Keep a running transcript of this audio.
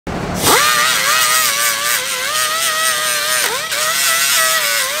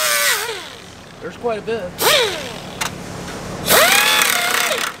quite a bit.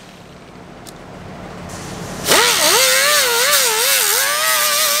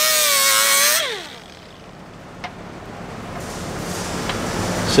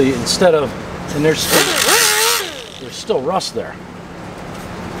 So you, instead of, and there's still rust there.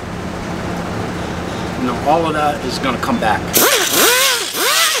 You know, all of that is going to come back.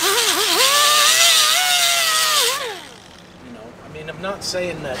 You know, I mean, I'm not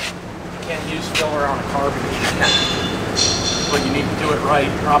saying that you can't use filler on a car, because you can. But you need to do it right,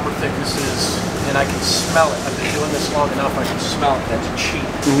 proper thicknesses, and I can smell it. I've been doing this long enough, I can smell it. That's cheap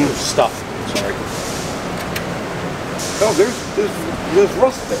stuff. Sorry. No, there's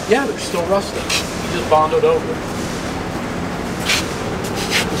rust there. Yeah, there's still rust there. You just bonded over it.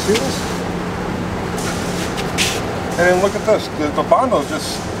 You see this? And then look at this. The Bondo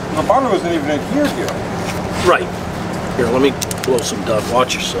isn't even adhered here. Right. Here, let me blow some dust.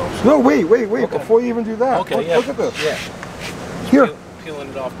 Watch yourselves. No, wait. Okay. Before you even do that. Okay, Look at this. Yeah. Here. Peeling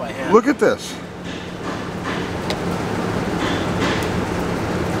it off by hand. Look at this.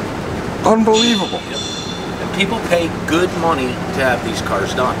 Unbelievable. Yep. And people pay good money to have these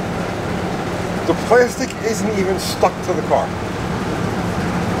cars done. The plastic isn't even stuck to the car.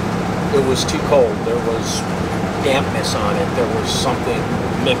 It was too cold. There was dampness on it. There was something,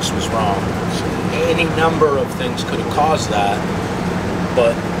 mix was wrong. Any number of things could have caused that,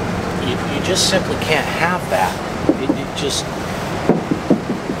 but you just simply can't have that. It just,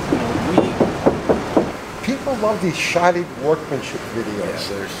 you know, people love these shoddy workmanship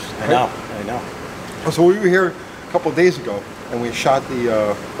videos. Yeah, I know. So we were here a couple of days ago, and we shot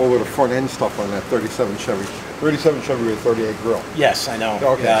the all of the front end stuff on that 37 Chevy with 38 grill. Yes, I know.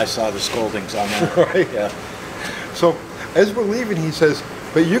 Okay. Yeah, I saw the scoldings on that. Right. Yeah. So as we're leaving, he says,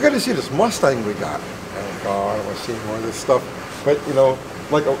 "But you got to see this Mustang we got." Oh God, I don't want to see more of this stuff. But you know,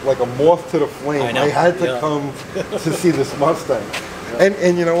 like a moth to the flame, I had to come to see this Mustang. Yeah.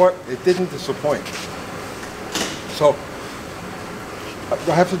 And you know what? It didn't disappoint. So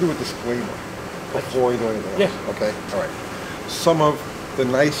I have to do a disclaimer before we do anything else. Yeah. Okay. All right. Some of the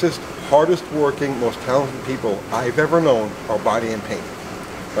nicest, hardest working, most talented people I've ever known are body and paint.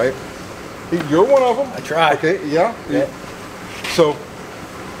 Right? You're one of them. I try. Okay. Yeah. So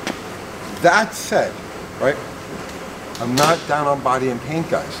that said, right? I'm not down on body and paint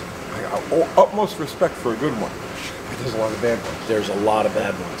guys. I got utmost respect for a good one. But there's a lot of bad ones. There's a lot of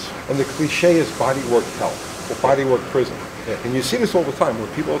bad ones. And the cliche is bodywork hell, or bodywork prison. Yeah. And you see this all the time, where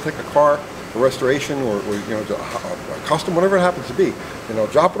people will take a car, a restoration, or you know, a custom, whatever it happens to be, you know,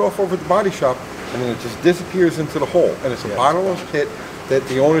 drop it off over at the body shop, and then it just disappears into the hole. And it's a bottomless pit that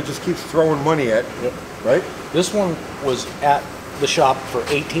the owner just keeps throwing money at, right? This one was at the shop for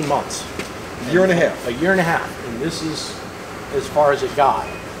 18 months. A year and a half. A year and a half. And this is as far as it got.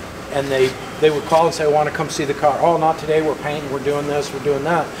 And they would call and say, I want to come see the car. Oh, not today, we're painting, we're doing this, we're doing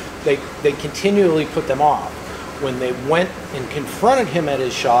that. They continually put them off. When they went and confronted him at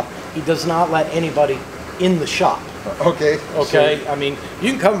his shop, he does not let anybody in the shop. Okay. Okay. I mean,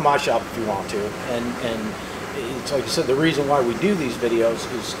 you can come to my shop if you want to, and it's like I said, the reason why we do these videos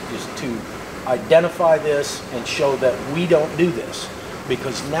is to identify this and show that we don't do this,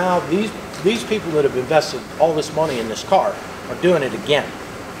 because now these people that have invested all this money in this car are doing it again.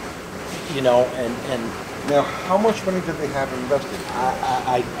 You know, and now, how much money did they have invested?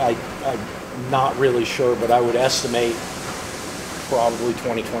 I'm not really sure, but I would estimate probably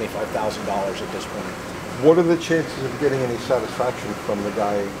 $20,000 to $25,000 at this point. What are the chances of getting any satisfaction from the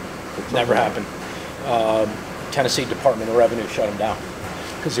guy? Never happened. Tennessee Department of Revenue shut him down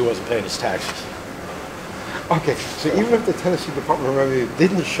because he wasn't paying his taxes. Okay, so even if the Tennessee Department of Revenue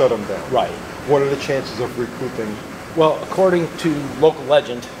didn't shut him down, right? What are the chances of recouping? Well, according to local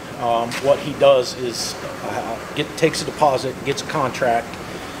legend, what he does is takes a deposit, gets a contract,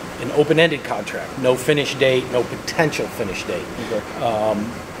 an open-ended contract, no finish date, no potential finish date. Okay.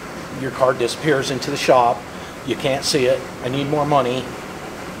 Your car disappears into the shop. You can't see it. I need more money.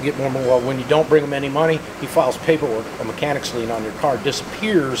 You get more money. Well, when you don't bring him any money, he files paperwork. A mechanic's lien on your car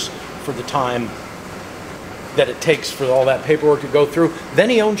disappears for the time that it takes for all that paperwork to go through. Then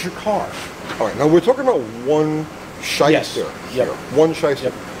he owns your car. All right. Now we're talking about one shyster here. Yep. One shyster.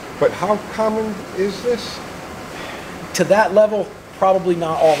 Yep. But how common is this? To that level, probably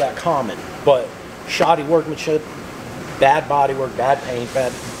not all that common. But shoddy workmanship, bad bodywork, bad paint,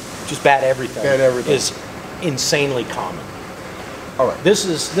 just bad everything. Bad everything is insanely common. All right. This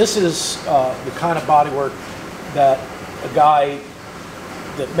is the kind of bodywork that a guy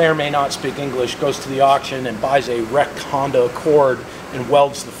that may or may not speak English goes to the auction and buys a wrecked Honda Accord and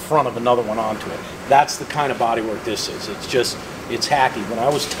welds the front of another one onto it. That's the kind of bodywork this is. It's hacky. When I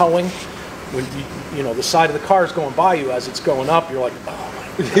was towing, when you know the side of the car is going by you as it's going up, you're like, oh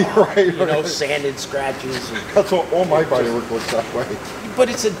my God. Right, you know, sanded scratches. And, that's all my body work looks that way. But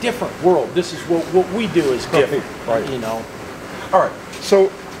it's a different world. This is what we do is different. Right. You know. All right.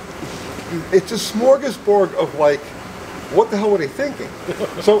 So it's a smorgasbord of like, what the hell were they thinking?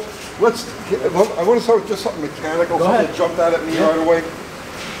 So I want to start with just something mechanical. Go something ahead. jumped out at me right away.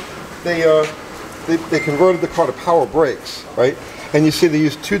 They converted the car to power brakes, right? And you see they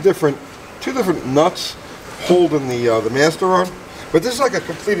use two different nuts holding the master on. But this is like a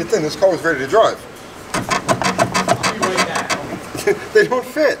completed thing. This car was ready to drive. They don't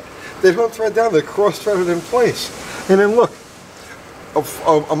fit. They don't thread down. They're cross-threaded in place. And then look,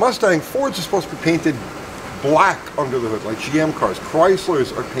 a Mustang Fords is supposed to be painted black under the hood, like GM cars.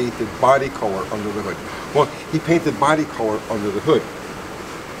 Chryslers are painted body color under the hood. Well, he painted body color under the hood.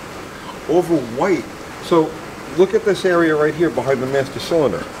 Over white. So look at this area right here behind the master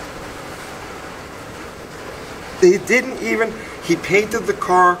cylinder. They didn't even, he painted the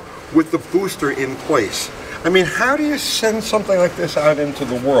car with the booster in place. I mean, how do you send something like this out into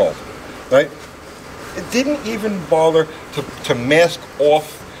the world, right? It didn't even bother to mask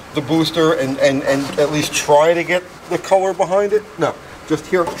off the booster and at least try to get the color behind it. No, just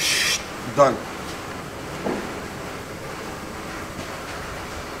here, shh, done.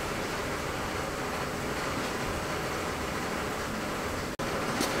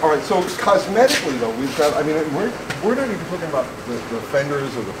 All right, so cosmetically though, we've got, I mean, we're not even talking about the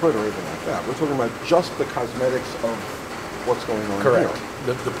fenders or the hood or anything like that. We're talking about just the cosmetics of what's going on Correct.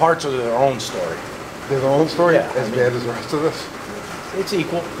 here. The parts are their own story. They're their own story? Yeah, As bad as the rest of this? It's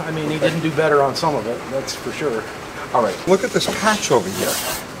equal. I mean, he didn't do better on some of it, that's for sure. All right, look at this patch over here.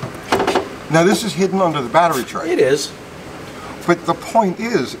 Now this is hidden under the battery tray. It is. But the point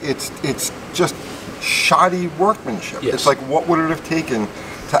is, it's just shoddy workmanship. Yes. It's like, what would it have taken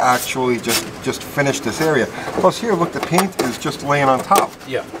to actually just finish this area? Plus here, look, the paint is just laying on top.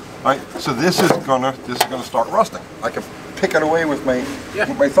 Yeah. Right? So this is gonna start rusting. I can pick it away with my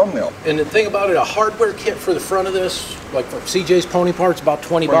thumbnail. And the thing about it, a hardware kit for the front of this, like from CJ's Pony Parts, about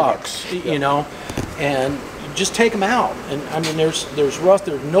 20 bucks, you know, and you just take them out. And I mean, there's rust,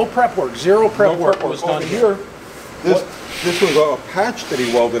 there's no prep work, zero prep work was done here. This was a patch that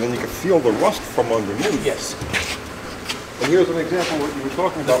he welded, and you could feel the rust from underneath. Yes. And here's an example of what you were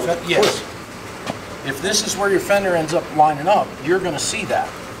talking about with the yes. If this is where your fender ends up lining up, you're going to see that.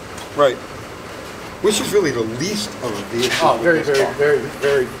 Right. Which is really the least of the issue. Oh,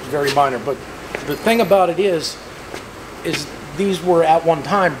 very minor. But the thing about it is these were at one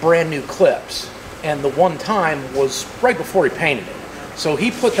time brand new clips, and the one time was right before he painted it. So he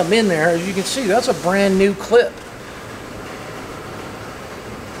put them in there. As you can see, that's a brand new clip.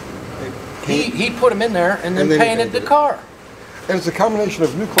 He put them in there and then painted the car. And it's a combination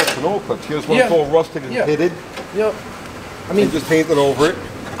of new clips and old clips. Here's one that's all rusted and pitted. Yep. I mean, and just painted over it.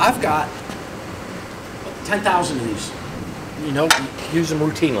 I've got 10,000 of these. You know, use them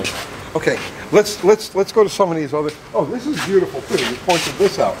routinely. Okay, let's go to some of these other. Oh, this is beautiful too. You pointed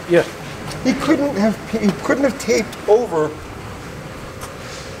this out. Yeah. He couldn't have taped over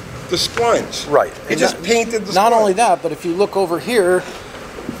the splines. Right. He just painted the splines. Not only that, but if you look over here,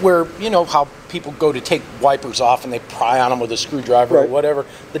 where you know how people go to take wipers off and they pry on them with a screwdriver or whatever,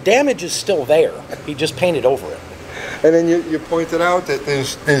 the damage is still there. He just painted over it. And then you pointed out that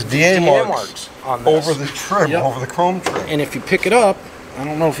there's DA marks on this. Over the trim, over the chrome trim. And if you pick it up, I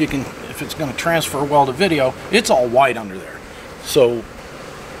don't know if it's going to transfer well to video. It's all white under there. So.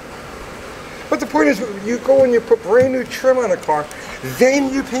 But the point is, you go and you put brand new trim on a car,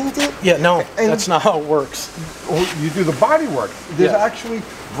 then you paint it? Yeah, no, that's not how it works. You do the body work. There's actually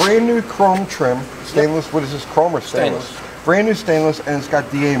brand new chrome trim, stainless, what is this, chrome or stainless? Brand new stainless, and it's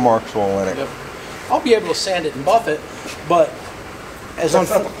got DA marks all in it. Yep. I'll be able to sand it and buff it, but that's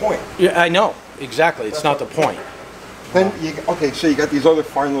not the point. Yeah, I know, exactly, it's not the point. Then, okay, so you got these other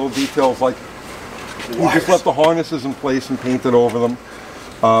fine little details, like you just left the harnesses in place and painted over them.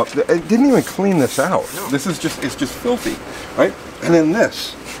 It didn't even clean this out. No. This is it's just filthy, right? And then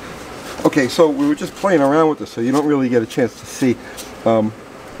this. Okay, so we were just playing around with this, so you don't really get a chance to see.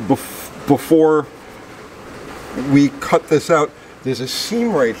 Before we cut this out, there's a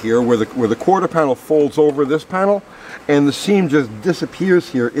seam right here where the quarter panel folds over this panel, and the seam just disappears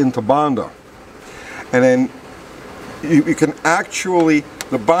here into Bondo. And then you can actually,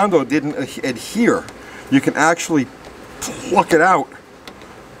 the Bondo didn't adhere. You can actually pluck it out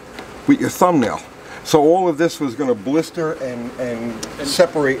with your thumbnail. So all of this was going to blister and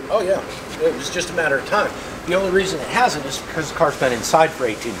separate. Oh yeah, it was just a matter of time. The only reason it hasn't is because the car's been inside for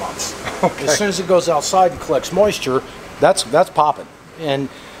 18 months. Okay. As soon as it goes outside and collects moisture, that's popping. And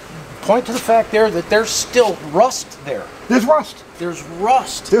point to the fact there that there's still rust there. There's rust. There's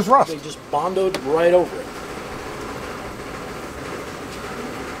rust. There's rust. They just bondoed right over it.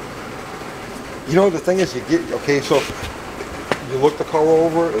 You know, the thing is, you get, okay, so you look the car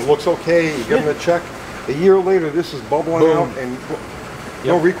over, it looks okay, you give them a check. A year later, this is bubbling out and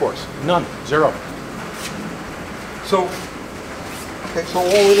no recourse. None. Zero. So, okay, so all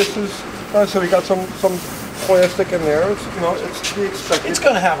of this is, so we got some plastic in there. It's, you know, it's to be expected. It's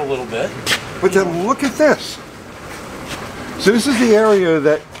going to have a little bit. But then look at this. So this is the area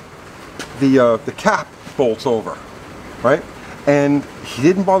that the cap bolts over, right? And he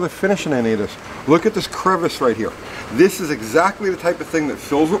didn't bother finishing any of this. Look at this crevice right here. This is exactly the type of thing that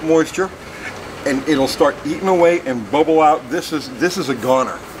fills with moisture, and it'll start eating away and bubble out. This is a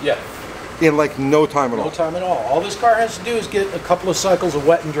goner. Yeah. In like no time at all. No time at all. All this car has to do is get a couple of cycles of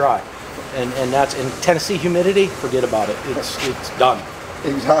wet and dry, and that's in Tennessee humidity. Forget about it. It's done.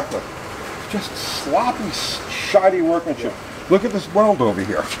 Exactly. Just sloppy, shoddy workmanship. Yeah. Look at this weld over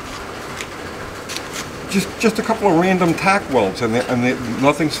here. Just a couple of random tack welds, and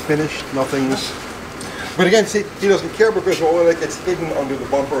nothing's finished. Nothing's. But again, see, he doesn't care because all of that gets hidden under the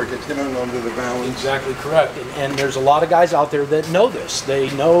bumper, it gets hidden under the valance. Exactly correct. And there's a lot of guys out there that know this. They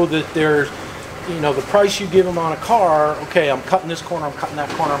know that there's, you know, the price you give them on a car, okay, I'm cutting this corner, I'm cutting that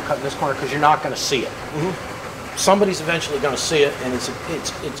corner, I'm cutting this corner, because you're not going to see it. Mm-hmm. Somebody's eventually going to see it, and it's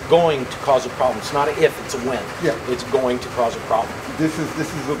going to cause a problem. It's not a if, it's a when. Yeah. It's going to cause a problem. This is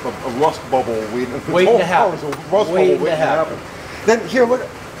a rust bubble waiting to happen. It's a rust bubble waiting to happen. Then here, look.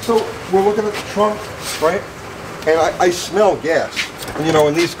 So we're looking at the trunk, right? And I smell gas. And you know,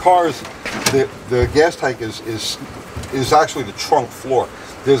 in these cars, the gas tank is actually the trunk floor.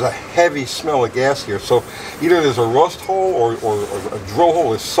 There's a heavy smell of gas here. So either there's a rust hole or a drill hole.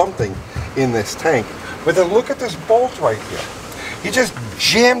 There's something in this tank. But then look at this bolt right here. He just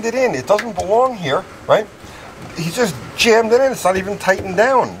jammed it in. It doesn't belong here, right? He just jammed it in. It's not even tightened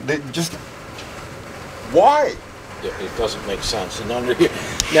down. Why? It doesn't make sense. And under here,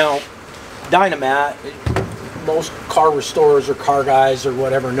 now, Dynamat, most car restorers or car guys or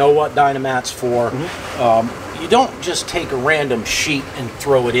whatever know what Dynamat's for. Mm-hmm. You don't just take a random sheet and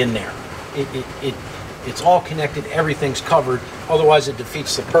throw it in there. It's all connected, everything's covered, otherwise it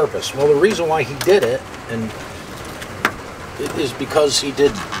defeats the purpose. Well, the reason why he did it is because he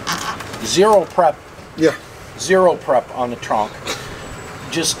did zero prep. Yeah. Zero prep on the trunk.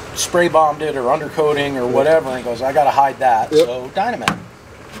 Just spray bombed it or undercoating or whatever, and he goes, I gotta hide that. Yep. So Dynamat.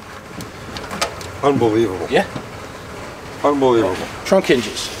 Unbelievable. Yeah. Unbelievable. Trunk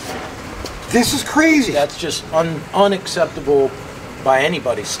hinges. This is crazy. That's just unacceptable by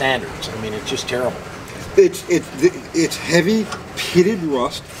anybody's standards. I mean, it's just terrible. It's heavy, pitted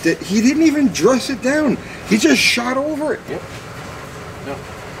rust that he didn't even dress it down. He just shot over it. Yep. Yep.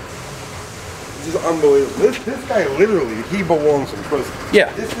 This is unbelievable. This guy literally, he belongs in prison.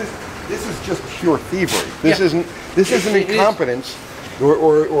 Yeah. This is just pure thievery. This isn't incompetence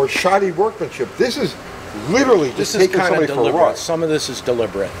or shoddy workmanship. This is literally just taking somebody for a ride. Some of this is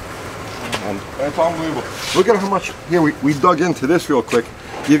deliberate. That's unbelievable. Look at how much. Here we dug into this real quick.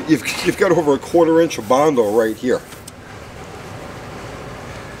 You've got over a 1/4 inch of Bondo right here,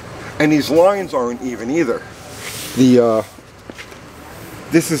 and these lines aren't even either.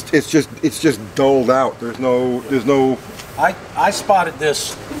 It's just dulled out. There's no. I spotted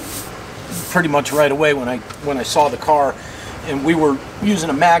this pretty much right away when I saw the car, and we were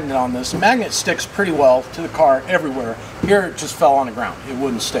using a magnet on this. The magnet sticks pretty well to the car everywhere. Here it just fell on the ground. It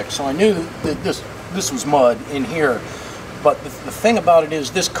wouldn't stick. So I knew that this was mud in here. But the thing about it is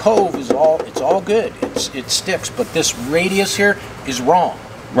this cove is all good. It sticks, but this radius here is wrong.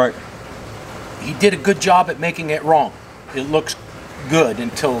 Right. He did a good job at making it wrong. It looks good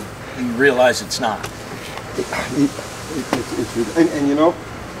until you realize it's not. And you know,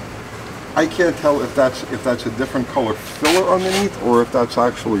 I can't tell if that's a different color filler underneath or if that's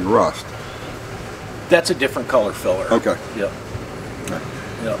actually rust. That's a different color filler. Okay. Yeah.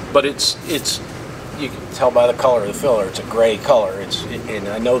 Yeah. But it's you can tell by the color of the filler. It's a gray color. And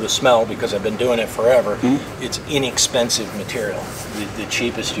I know the smell because I've been doing it forever. Mm-hmm. It's inexpensive material, the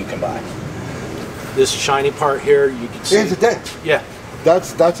cheapest you can buy. This shiny part here, you can see. It's a dent. Yeah.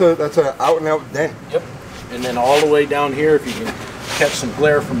 That's an out and out dent. Yep. And then all the way down here, if you can catch some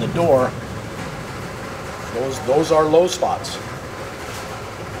glare from the door, those are low spots.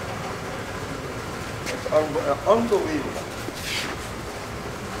 It's unbelievable.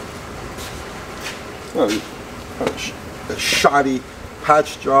 A shoddy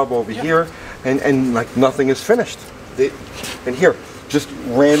patch job over here, and like nothing is finished. And here, just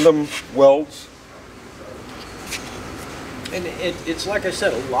random welds. And it's like I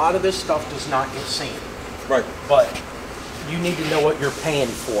said, a lot of this stuff does not get seen. Right. But you need to know what you're paying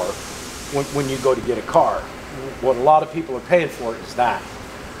for when you go to get a car. What a lot of people are paying for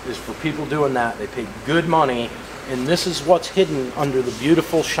is for people doing that. They pay good money, and this is what's hidden under the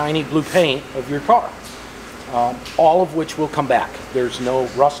beautiful shiny blue paint of your car. All of which will come back. There's no,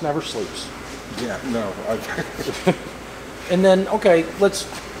 rust never sleeps. Yeah, no. And then, okay, let's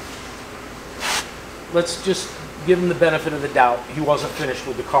just give him the benefit of the doubt. He wasn't finished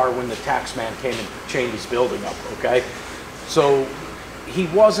with the car when the tax man came and chained his building up, okay? So he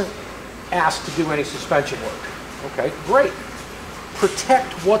wasn't asked to do any suspension work. Okay, great.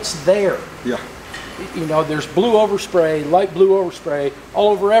 Protect what's there. Yeah. You know, there's blue overspray, light blue overspray,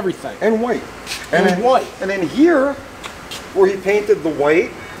 all over everything. And white. And then white. And then here, where he painted the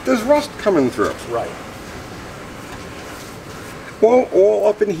white, there's rust coming through. Right. Well, all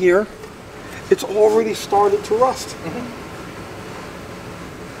up in here, it's already started to rust. Mm-hmm.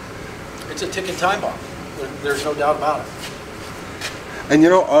 It's a ticking time bomb. There's no doubt about it. And you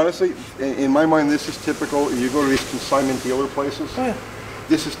know, honestly, in my mind, this is typical. You go to these consignment dealer places. Oh, yeah.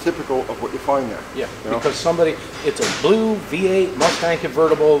 This is typical of what you find there. Yeah, you know? because it's a blue V8 Mustang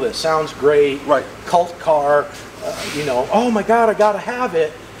convertible that sounds great. Right. Cult car. You know, oh my God, I gotta have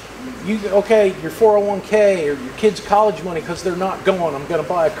it. Okay, your 401k or your kids' college money because they're not going. I'm gonna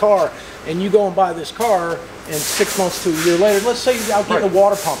buy a car, and you go and buy this car, and 6 months to a year later, let's say you're out getting a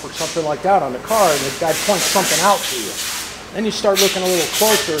water pump or something like that on the car, and the guy points something out to you. Then you start looking a little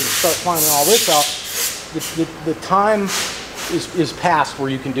closer and start finding all this out. The time is past where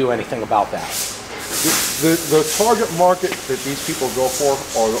you can do anything about that. The target market that these people go for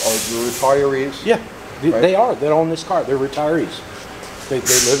are the retirees. Yeah, right? They are. They own this car. They're retirees. They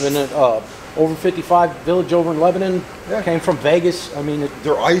live in an over 55 village over in Lebanon. Yeah. Came from Vegas. I mean,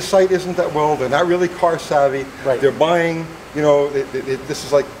 their eyesight isn't that well. They're not really car savvy. Right. They're buying. You know, this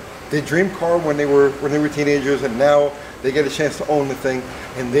is like their dream car when they were teenagers, and now they get a chance to own the thing,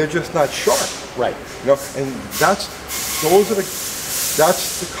 and they're just not sharp. Right. You know, and that's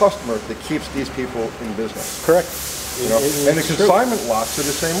the customer that keeps these people in business. Correct. You know, and the consignment lots are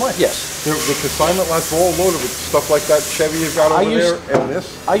the same way. Yes. The consignment lots are all loaded with stuff like that Chevy you've got over there and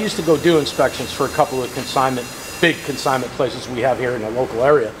this. I used to go do inspections for a couple of big consignment places we have here in the local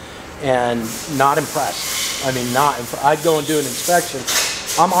area, and not impressed. I mean, I'd go and do an inspection.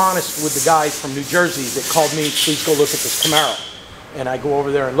 I'm honest with the guys from New Jersey that called me, please go look at this Camaro. And I go over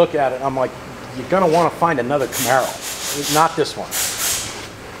there and look at it, and I'm like, you're gonna want to find another Camaro, not this one.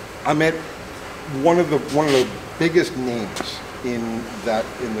 I met one of the biggest names in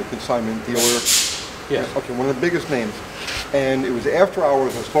the consignment dealer. Yeah. Okay, one of the biggest names. And it was after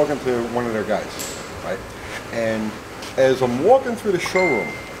hours. I was talking to one of their guys, right? And as I'm walking through the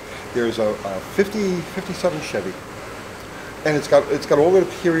showroom, there's a 57 Chevy. And it's got all the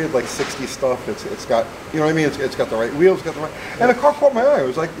period like 60 stuff. It's got, you know what I mean? It's got the right wheels, it's got the right. And the car caught my eye. I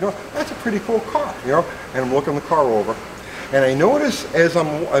was like, you know, that's a pretty cool car, you know. And I'm looking the car over, and I notice as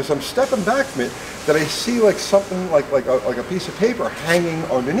I'm stepping back from it that I see like something like a piece of paper hanging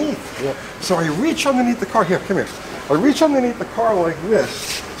underneath. Yeah. So I reach underneath the car. Here, come here. I reach underneath the car like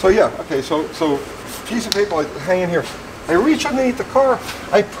this. So yeah, okay. So piece of paper like hanging here. I reach underneath the car.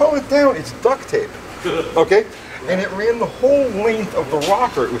 I pull it down. It's duct tape. Okay. And it ran the whole length of the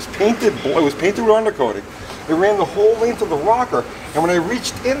rocker. It was painted with undercoating. It ran the whole length of the rocker. And when I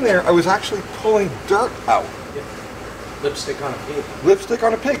reached in there, I was actually pulling dirt out. Yeah. Lipstick on a pig. Lipstick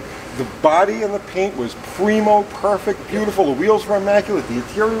on a pig. The body and the paint was primo, perfect, beautiful. The wheels were immaculate. The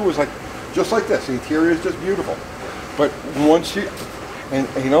interior was like, just like this. The interior is just beautiful. But once you, and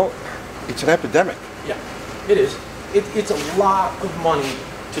you know, it's an epidemic. Yeah, it is. It's a lot of money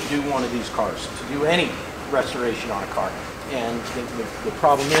to do one of these cars, to do any restoration on a car. And the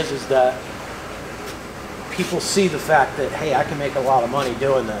problem is that people see the fact that, hey, I can make a lot of money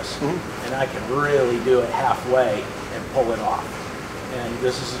doing this, and I can really do it halfway and pull it off. And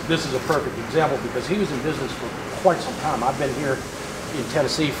this is a perfect example because he was in business for quite some time. I've been here in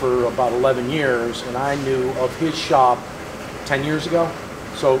Tennessee for about 11 years, and I knew of his shop 10 years ago.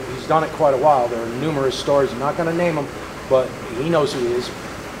 So he's done it quite a while. There are numerous stores. I'm not going to name them, but he knows who he is.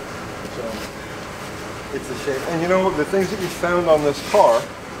 So. It's a shame. And you know, the things that you found on this car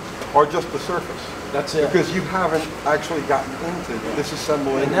are just the surface. That's it. Because you haven't actually gotten into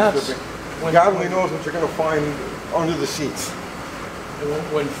disassembling. And that's God only knows what you're going to find under the seats.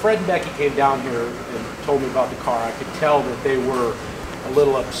 When Fred and Becky came down here and told me about the car, I could tell that they were a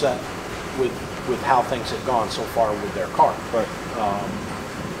little upset with how things had gone so far with their car. Right.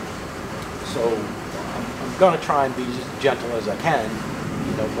 So I'm going to try and be as gentle as I can,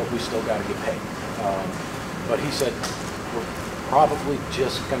 you know, but we still got to get paid. But he said, we're probably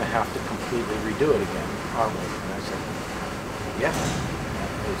just going to have to completely redo it again, aren't we? And I said, yeah.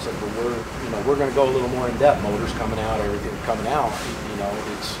 They said, but we're going to go a little more in depth. Motors coming out, everything coming out.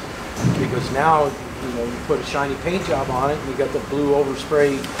 It's because now, you put a shiny paint job on it, and you got the blue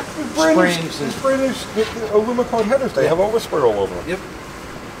overspray springs. These brand new aluminum headers, they have overspray all over them. Yep.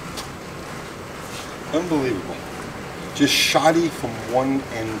 Unbelievable. Just shoddy from one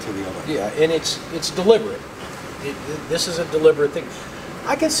end to the other. Yeah, and it's deliberate. This is a deliberate thing.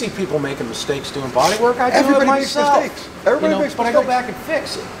 I can see people making mistakes doing body work. I do it myself. Makes mistakes. Everybody makes but mistakes. I go back and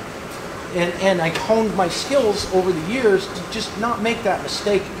fix it. And I honed my skills over the years to just not make that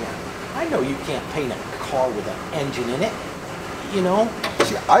mistake again. I know you can't paint a car with an engine in it.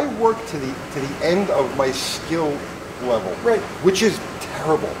 See, I work to the end of my skill level, right? Which is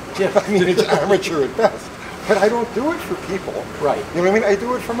terrible. Yeah. I mean, it's amateur at best. But I don't do it for people. Right. You know what I mean? I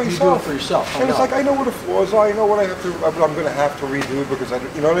do it for myself. You do it for yourself. And it's like I know where the flaws are. I know what I'm going to have to redo because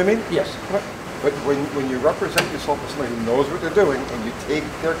you know what I mean? Yes. But when you represent yourself as somebody who knows what they're doing and you take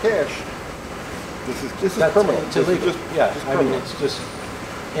their cash, this is criminal. It's illegal. I mean, it's just,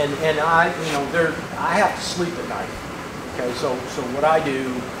 and I have to sleep at night. Okay, so what I do,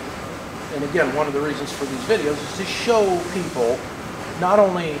 and again, one of the reasons for these videos is to show people not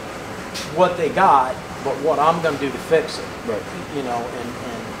only what they got, but what I'm going to do to fix it. Right. And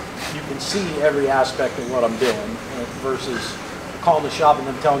you can see every aspect of what I'm doing versus calling the shop and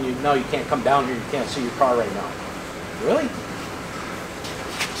them telling you, no, you can't come down here, you can't see your car right now. Really?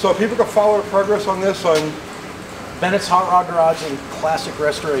 So people can follow the progress on this on Bennett's Hot Rod Garage and Classic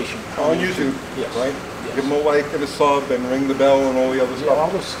Restoration. On YouTube, yes. Right? Yes. Give them a like and a sub and ring the bell and all the other stuff. All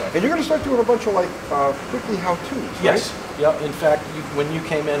this stuff. And you're going to start doing a bunch of quickly how-tos, right? Yes. Yep. In fact, when you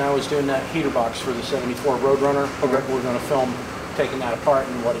came in, I was doing that heater box for the 74 Roadrunner. Okay. We're going to film taking that apart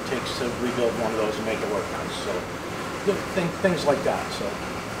and what it takes to rebuild one of those and make it work nice. So things like that. So.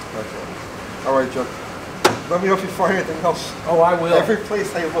 Excellent. All right, Chuck. Let me know if you find anything else. Oh, I will. Every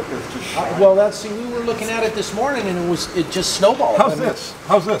place I look is just shiny. Well, we were looking at it this morning and it just snowballed. How's this?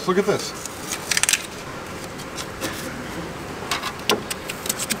 How's this? Look at this.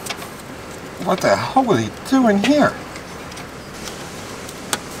 What the hell was he doing here?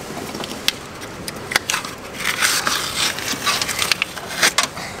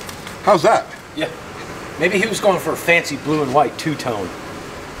 How's that? Yeah. Maybe he was going for a fancy blue and white two-tone.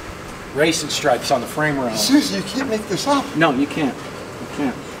 Racing stripes on the frame rail. Seriously, you can't make this up. No, you can't. You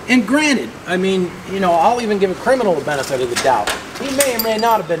can't. And granted, I mean, I'll even give a criminal the benefit of the doubt. He may or may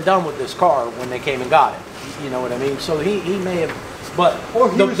not have been done with this car when they came and got it. You know what I mean? So he may have, but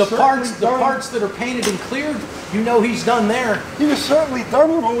the parts that are painted and cleared, he's done there. He was certainly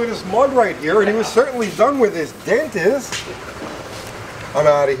done with all of this mud right here, and he was certainly done with his dent is. I'm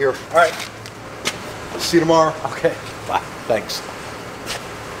out of here. All right. See you tomorrow. Okay. Bye. Thanks.